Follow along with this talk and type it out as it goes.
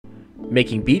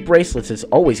Making bead bracelets is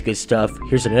always good stuff.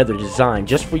 Here's another design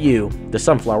just for you, the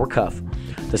sunflower cuff.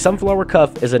 The sunflower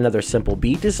cuff is another simple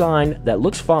bead design that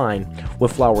looks fine,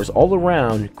 with flowers all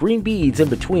around, green beads in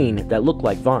between that look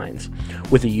like vines.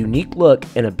 With a unique look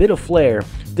and a bit of flair,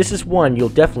 this is one you'll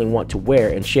definitely want to wear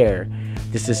and share.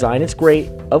 This design is great,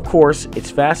 of course, it's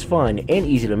fast, fun, and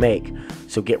easy to make.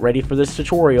 So get ready for this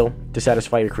tutorial. To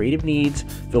satisfy your creative needs,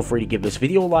 feel free to give this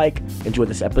video a like. Enjoy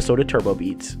this episode of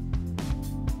TurboBeads.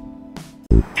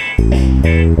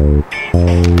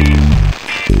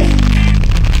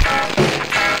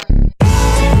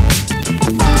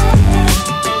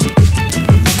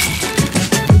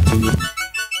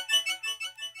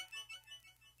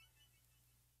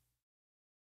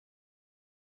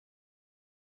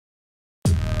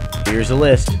 Here's a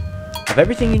list of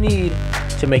everything you need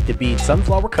to make the bead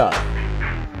sunflower cuff.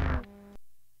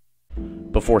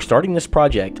 Before starting this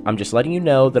project, I'm just letting you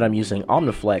know that I'm using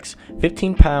Omniflex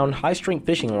 15-pound high-strength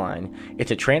fishing line.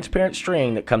 It's a transparent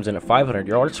string that comes in a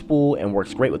 500-yard spool and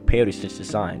works great with peyote stitch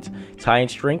designs. It's high in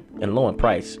strength and low in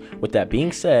price. With that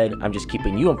being said, I'm just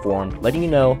keeping you informed, letting you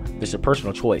know this is a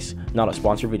personal choice, not a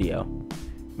sponsored video.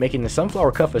 Making the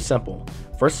sunflower cuff is simple.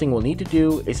 First thing we'll need to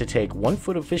do is to take 1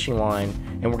 foot of fishing line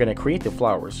and we're going to create the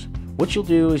flowers. What you'll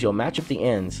do is you'll match up the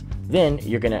ends. Then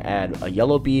you're going to add a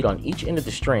yellow bead on each end of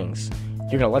the strings.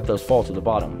 You're going to let those fall to the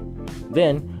bottom.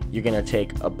 Then you're going to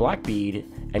take a black bead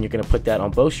and you're going to put that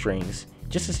on both strings,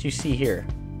 just as you see here.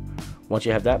 Once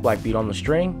you have that black bead on the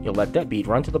string, you'll let that bead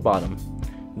run to the bottom.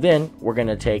 Then we're going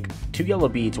to take 2 yellow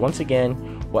beads once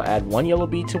again. We'll add 1 yellow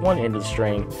bead to one end of the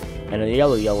string and a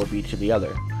yellow bead to the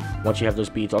other. Once you have those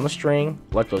beads on the string,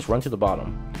 let those run to the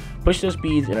bottom. Push those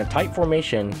beads in a tight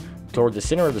formation toward the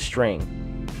center of the string.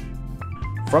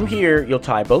 From here, you'll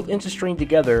tie both ends of string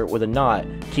together with a knot,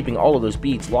 keeping all of those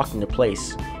beads locked into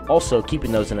place, also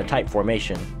keeping those in a tight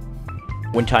formation.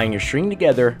 When tying your string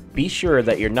together, be sure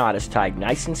that your knot is tied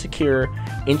nice and secure,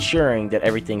 ensuring that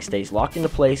everything stays locked into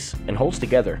place and holds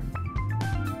together.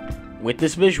 With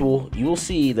this visual, you will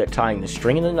see that tying the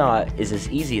string and the knot is as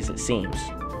easy as it seems.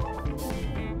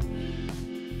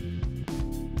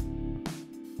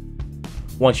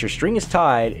 Once your string is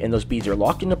tied and those beads are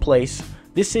locked into place,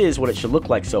 this is what it should look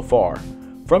like so far.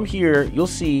 From here, you'll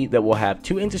see that we'll have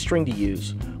 2 ends of string to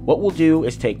use. What we'll do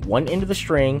is take one end of the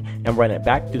string and run it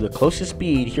back through the closest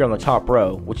bead here on the top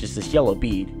row, which is this yellow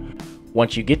bead.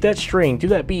 Once you get that string through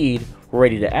that bead, we're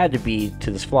ready to add the bead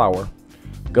to this flower.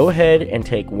 Go ahead and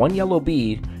take 1 yellow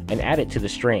bead and add it to the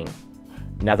string.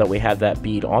 Now that we have that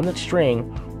bead on the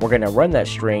string, we're going to run that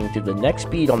string through the next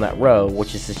bead on that row,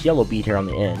 which is this yellow bead here on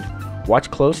the end.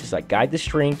 Watch close as I guide the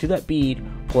string through that bead,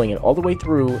 pulling it all the way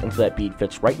through until that bead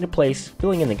fits right into place,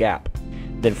 filling in the gap.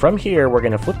 Then from here, we're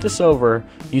going to flip this over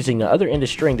using the other end of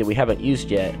string that we haven't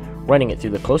used yet, running it through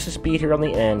the closest bead here on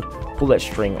the end, pull that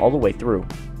string all the way through.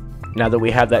 Now that we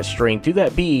have that string through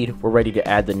that bead, we're ready to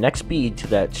add the next bead to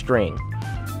that string.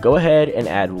 Go ahead and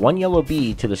add 1 yellow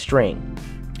bead to the string.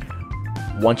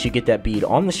 Once you get that bead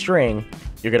on the string,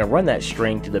 you're going to run that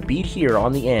string to the bead here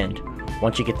on the end.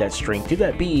 Once you get that string through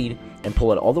that bead and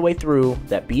pull it all the way through,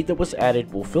 that bead that was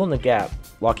added will fill in the gap,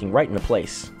 locking right into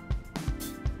place.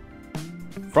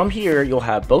 From here, you'll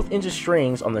have both ends of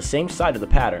strings on the same side of the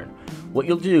pattern. What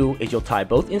you'll do is you'll tie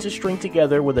both ends of string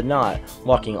together with a knot,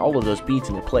 locking all of those beads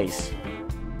into place.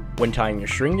 When tying your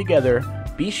string together,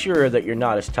 be sure that your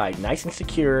knot is tied nice and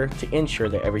secure to ensure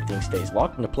that everything stays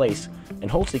locked into place and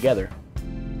holds together.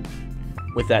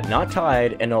 With that knot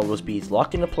tied and all those beads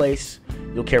locked into place,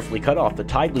 you'll carefully cut off the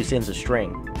tied loose ends of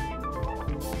string.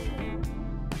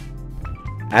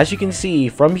 As you can see,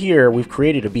 from here we've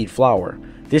created a bead flower.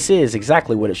 This is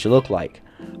exactly what it should look like.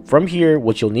 From here,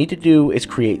 what you'll need to do is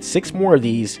create 6 more of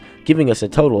these, giving us a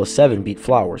total of 7 bead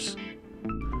flowers.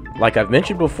 Like I've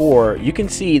mentioned before, you can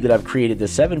see that I've created the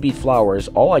 7 bead flowers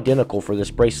all identical for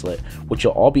this bracelet, which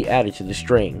will all be added to the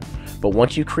string. But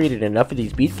once you've created enough of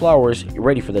these bead flowers, you're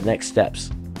ready for the next steps.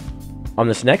 On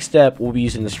this next step, we'll be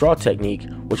using the straw technique,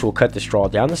 which will cut the straw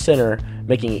down the center,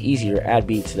 making it easier to add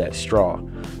beads to that straw.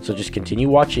 So just continue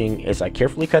watching as I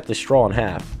carefully cut the straw in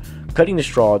half. Cutting the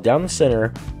straw down the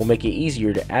center will make it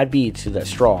easier to add beads to that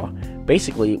straw.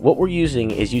 Basically, what we're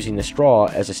using is using the straw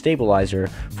as a stabilizer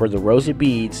for the rows of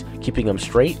beads, keeping them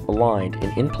straight, aligned,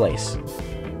 and in place.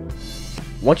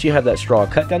 Once you have that straw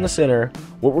cut down the center,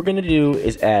 what we're going to do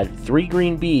is add 3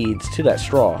 green beads to that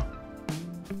straw.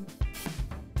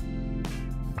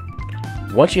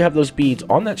 Once you have those beads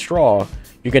on that straw,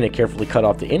 you're going to carefully cut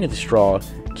off the end of the straw,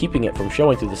 keeping it from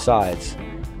showing through the sides.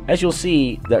 As you'll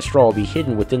see, that straw will be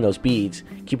hidden within those beads,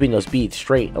 keeping those beads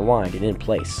straight, aligned, and in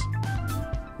place.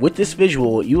 With this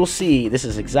visual, you will see this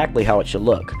is exactly how it should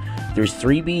look. There's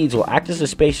 3 beads will act as a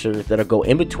spacer that'll go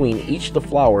in between each of the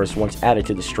flowers once added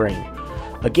to the string.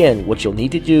 Again, what you'll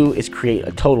need to do is create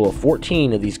a total of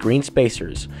 14 of these green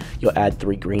spacers. You'll add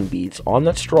 3 green beads on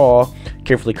that straw,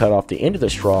 carefully cut off the end of the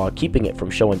straw, keeping it from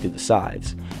showing through the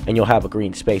sides, and you'll have a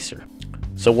green spacer.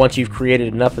 So once you've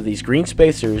created enough of these green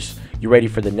spacers, you're ready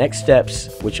for the next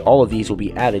steps, which all of these will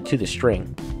be added to the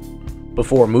string.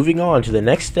 Before moving on to the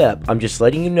next step, I'm just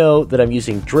letting you know that I'm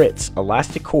using Dritz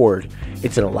elastic cord.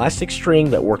 It's an elastic string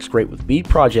that works great with bead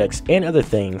projects and other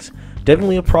things.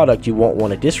 Definitely a product you won't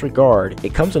want to disregard.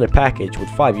 It comes in a package with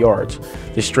 5 yards.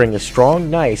 This string is strong,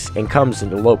 nice, and comes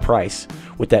at a low price.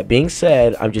 With that being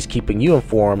said, I'm just keeping you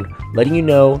informed, letting you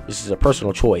know this is a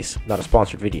personal choice, not a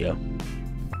sponsored video.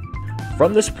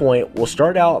 From this point, we'll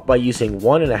start out by using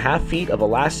 1.5 feet of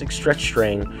elastic stretch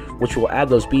string, which we'll add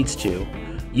those beads to.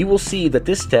 You will see that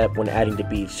this step when adding the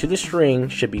beads to the string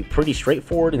should be pretty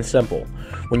straightforward and simple.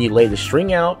 When you lay the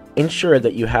string out, ensure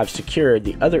that you have secured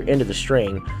the other end of the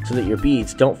string so that your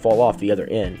beads don't fall off the other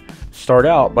end. Start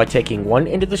out by taking one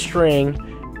end of the string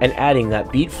and adding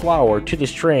that bead flower to the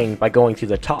string by going through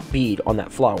the top bead on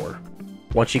that flower.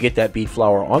 Once you get that bead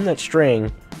flower on that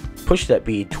string, push that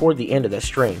bead toward the end of that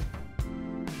string.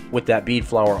 With that bead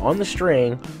flower on the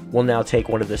string, we'll now take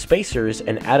one of the spacers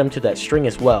and add them to that string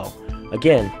as well.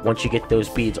 Again, once you get those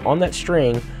beads on that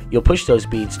string, you'll push those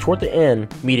beads toward the end,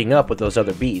 meeting up with those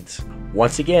other beads.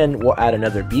 Once again, we'll add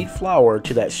another bead flower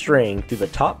to that string through the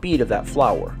top bead of that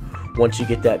flower. Once you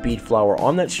get that bead flower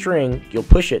on that string, you'll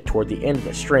push it toward the end of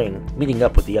the string, meeting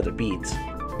up with the other beads.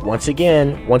 Once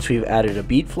again, once we've added a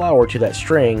bead flower to that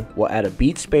string, we'll add a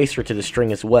bead spacer to the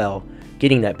string as well,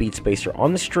 getting that bead spacer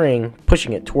on the string,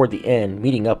 pushing it toward the end,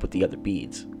 meeting up with the other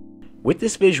beads. With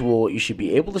this visual, you should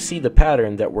be able to see the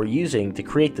pattern that we're using to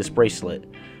create this bracelet.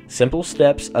 Simple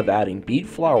steps of adding bead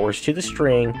flowers to the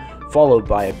string, followed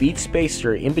by a bead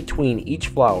spacer in between each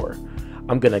flower.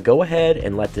 I'm going to go ahead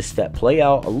and let this step play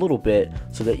out a little bit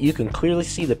so that you can clearly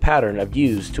see the pattern I've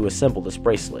used to assemble this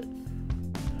bracelet.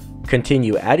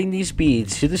 Continue adding these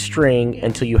beads to the string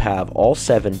until you have all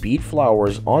 7 bead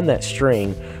flowers on that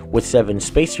string with 7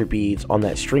 spacer beads on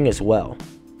that string as well.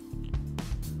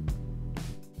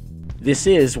 This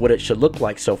is what it should look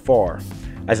like so far.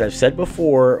 As I've said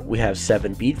before, we have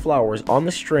 7 bead flowers on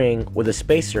the string with a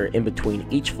spacer in between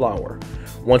each flower.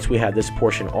 Once we have this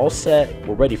portion all set,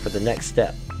 we're ready for the next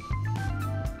step.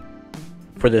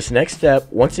 For this next step,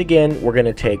 once again, we're going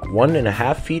to take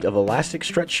 1.5 feet of elastic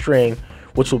stretch string,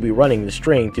 which will be running the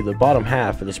string through the bottom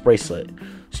half of this bracelet.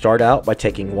 Start out by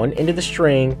taking one end of the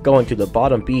string, going to the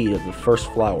bottom bead of the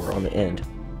first flower on the end.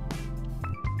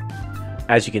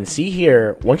 As you can see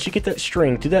here, once you get that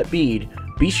string to that bead,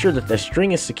 be sure that the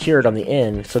string is secured on the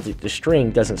end so that the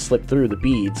string doesn't slip through the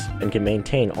beads and can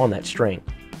maintain on that string.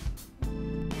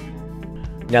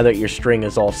 Now that your string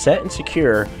is all set and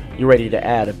secure, you're ready to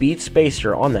add a bead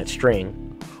spacer on that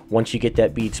string. Once you get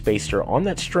that bead spacer on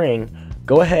that string,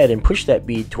 go ahead and push that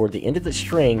bead toward the end of the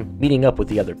string, meeting up with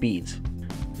the other beads.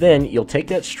 Then you'll take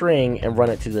that string and run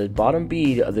it to the bottom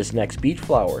bead of this next bead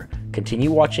flower.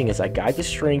 Continue watching as I guide the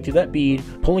string through that bead,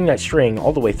 pulling that string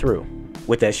all the way through.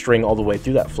 With that string all the way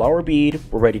through that flower bead,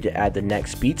 we're ready to add the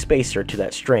next bead spacer to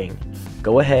that string.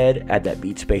 Go ahead, add that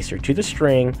bead spacer to the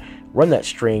string, run that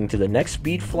string to the next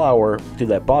bead flower through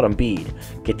that bottom bead.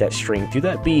 Get that string through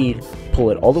that bead, pull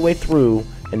it all the way through,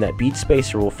 and that bead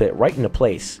spacer will fit right into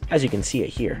place, as you can see it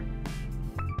here.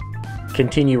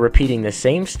 Continue repeating the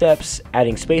same steps,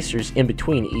 adding spacers in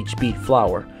between each bead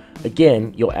flower.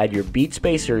 Again, you'll add your bead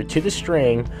spacer to the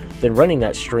string, then running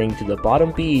that string to the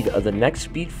bottom bead of the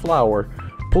next bead flower,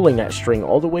 pulling that string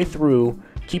all the way through,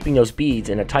 keeping those beads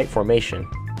in a tight formation.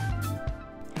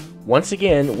 Once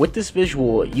again, with this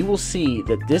visual, you will see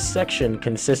that this section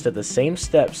consists of the same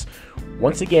steps.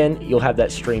 Once again, you'll have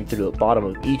that string through the bottom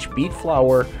of each bead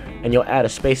flower, and you'll add a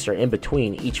spacer in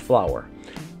between each flower.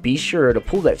 Be sure to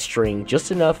pull that string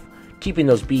just enough, keeping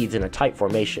those beads in a tight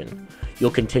formation.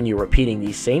 You'll continue repeating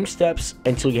these same steps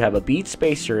until you have a bead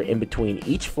spacer in between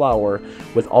each flower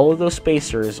with all of those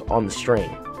spacers on the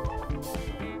string.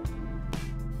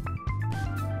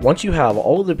 Once you have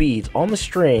all of the beads on the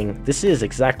string, this is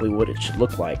exactly what it should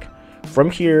look like.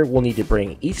 From here, we'll need to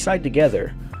bring each side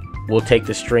together. We'll take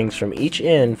the strings from each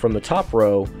end from the top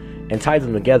row and tie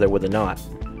them together with a knot.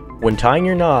 When tying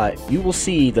your knot, you will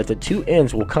see that the two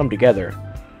ends will come together.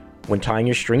 When tying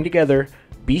your string together,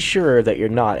 be sure that your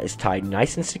knot is tied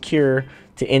nice and secure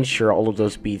to ensure all of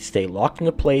those beads stay locked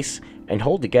into place and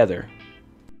hold together.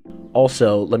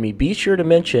 Also, let me be sure to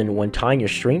mention when tying your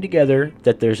string together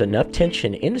that there's enough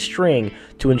tension in the string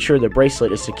to ensure the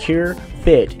bracelet is secure,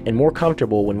 fit, and more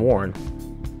comfortable when worn.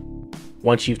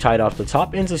 Once you've tied off the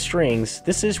top ends of strings,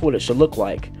 this is what it should look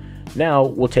like. Now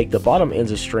we'll take the bottom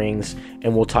ends of strings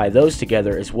and we'll tie those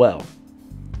together as well.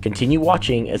 Continue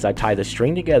watching as I tie the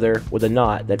string together with a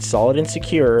knot that's solid and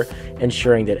secure,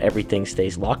 ensuring that everything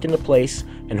stays locked into place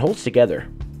and holds together.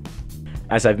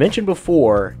 As I've mentioned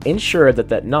before, ensure that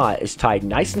that knot is tied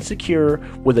nice and secure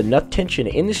with enough tension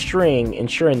in the string,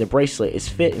 ensuring the bracelet is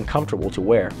fit and comfortable to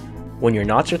wear. When your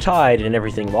knots are tied and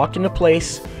everything locked into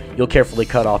place, you'll carefully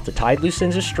cut off the tied loose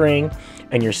ends of string,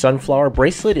 and your sunflower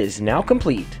bracelet is now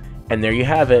complete. And there you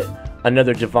have it,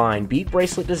 another divine bead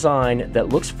bracelet design that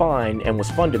looks fine and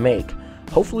was fun to make.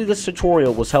 Hopefully this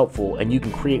tutorial was helpful and you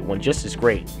can create one just as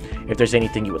great. If there's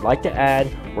anything you would like to add,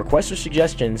 requests or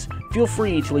suggestions, feel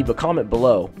free to leave a comment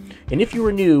below. And if you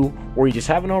are new or you just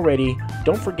haven't already,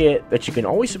 don't forget that you can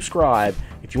always subscribe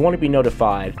if you want to be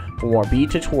notified for more bead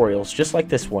tutorials just like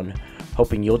this one.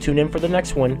 Hoping you'll tune in for the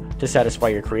next one to satisfy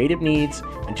your creative needs.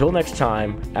 Until next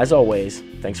time, as always,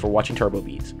 thanks for watching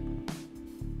TurboBeads.